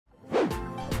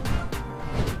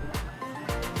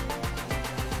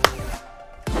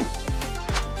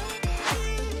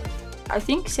I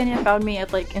think Kseniia found me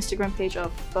at like Instagram page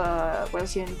of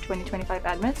Wesleyan 2025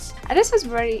 admits. I just was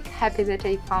very happy that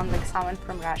I found like someone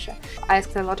from Russia. I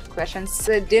asked a lot of questions.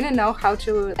 I didn't know how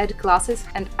to add classes,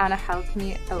 and Anna helped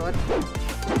me a lot.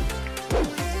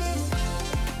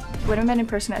 When I met in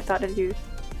person, I thought that you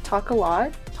talk a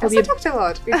lot. I also talked a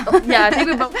lot. Yeah, I think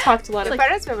we both talked a lot. The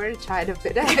parents were very tired of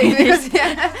it, I think, because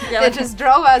they just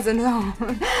drove us and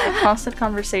home. Constant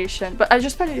conversation. But I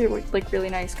just found you were like really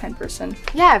nice, kind person.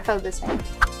 Yeah, I felt the same.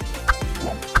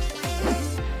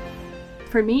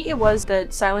 For me, it was the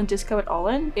silent disco at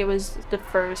Olin. It was the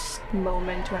first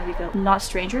moment when we felt not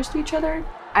strangers to each other.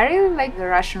 I really like the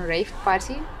Russian rave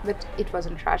party, but it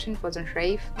wasn't Russian, it wasn't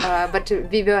rave. But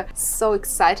we were so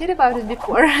excited about it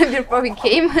before we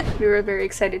came. We were very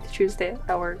excited to choose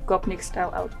our Gopnik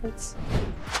style outfits.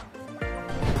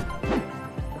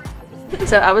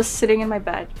 So I was sitting in my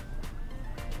bed,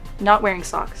 not wearing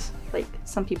socks. Like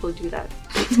some people do that,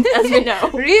 as we know.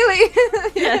 Really?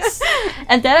 Yes.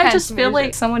 And then I just feel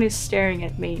like someone is staring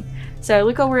at me. So I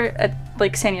look over at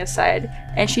like Kseniia's side,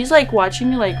 and she's like watching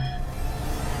me like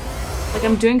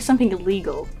I'm doing something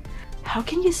illegal. How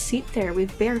can you sit there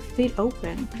with bare feet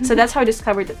open? So that's how I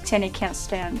discovered that Kseniia can't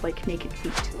stand like naked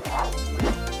feet. To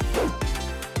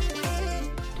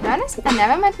be honest, I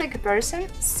never met like a person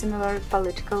similar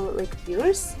political like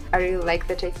views. I really like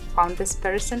that I found this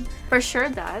person. For sure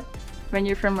that when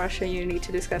you're from Russia, you need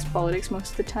to discuss politics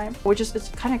most of the time. It's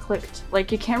kind of clicked.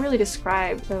 Like you can't really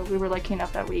describe, but we were lucky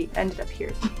enough that we ended up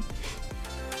here.